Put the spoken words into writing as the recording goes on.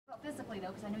physically,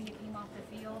 though? Because I know you came off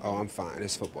the field. Oh, I'm fine.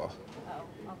 It's football. Oh,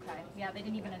 okay. Yeah, they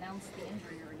didn't even announce the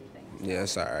injury or anything. Yeah,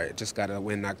 it's all right. Just got a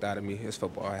wind knocked out of me. It's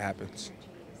football. It happens.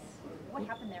 Jeez. What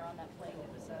happened there on that play? It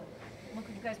was a look.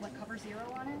 You guys went cover zero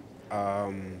on it.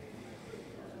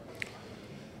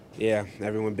 Yeah,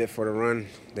 everyone bit for the run.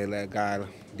 They let a guy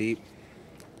deep.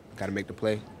 Got to make the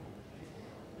play.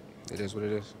 It is what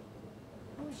it is.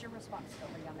 What was your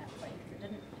responsibility on that play? It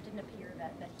didn't appear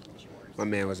that he was yours. My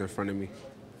man was in front of me.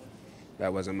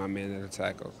 That wasn't my man at the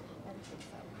tackle. I didn't think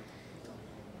so.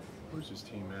 Where's this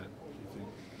team at, do you think,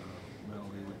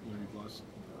 mentally? You've lost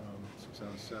 6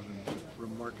 out of 7.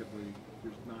 Remarkably,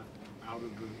 you're not out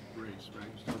of the race, right?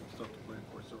 You still have stuff to play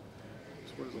for. So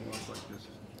what does a loss like this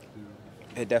do?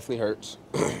 It definitely hurts,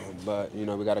 but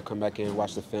we got to come back in,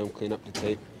 watch the film, clean up the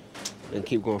tape, and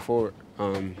keep going forward.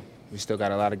 We still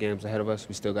got a lot of games ahead of us.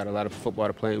 We still got a lot of football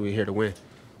to play, and we're here to win.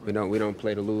 We don't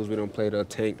play to lose. We don't play to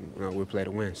tank. We play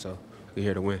to win. So we're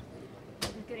here to win.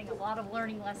 You're getting a lot of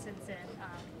learning lessons in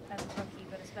as a rookie,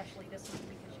 but especially this week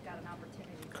because you got an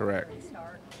opportunity to Correct.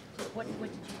 Start. What did you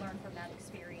learn from that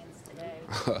experience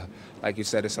today? Like you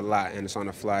said, it's a lot, and it's on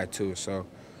the fly too. So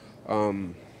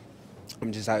I'm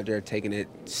just out there taking it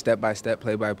step by step,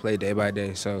 play by play, day by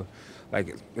day. So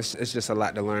it's just a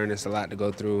lot to learn. It's a lot to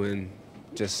go through, and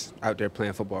just out there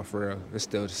playing football for real. It's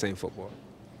still the same football.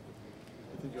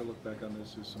 I think you'll look back on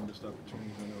this as some missed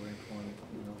opportunities. I know Antoine,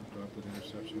 dropped an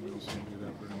interception. We don't seem to do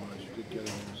that very much. You did get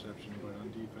an interception, but on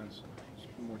defense,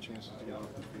 more chances to get off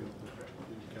the field.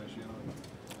 Did you cash in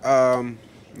on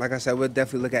it? Like I said, we'll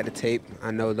definitely look at the tape.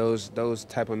 I know those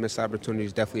type of missed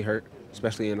opportunities definitely hurt,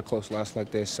 especially in a close loss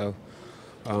like this. So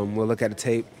we'll look at the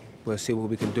tape. We'll see what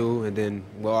we can do, and then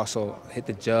we'll also hit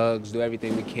the jugs, do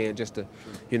everything we can just to,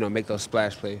 make those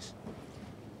splash plays.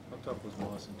 How tough was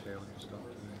Moss and Taylor and stuff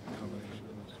today? Combination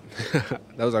of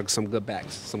those? Those are some good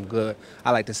backs, some good, I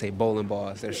like to say bowling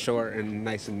balls. They're short and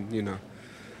nice and,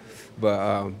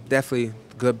 But definitely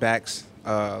good backs.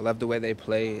 Love the way they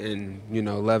play, and,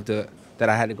 love that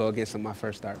I had to go against them my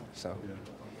first start. So.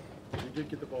 Yeah. You did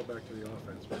get the ball back to the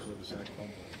offense before the sack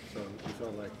fumble, so you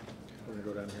felt like we're going to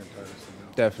go down here and tie this thing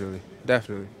out.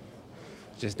 Definitely.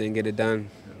 Just didn't get it done.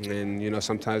 And,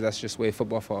 sometimes that's just the way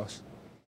football falls.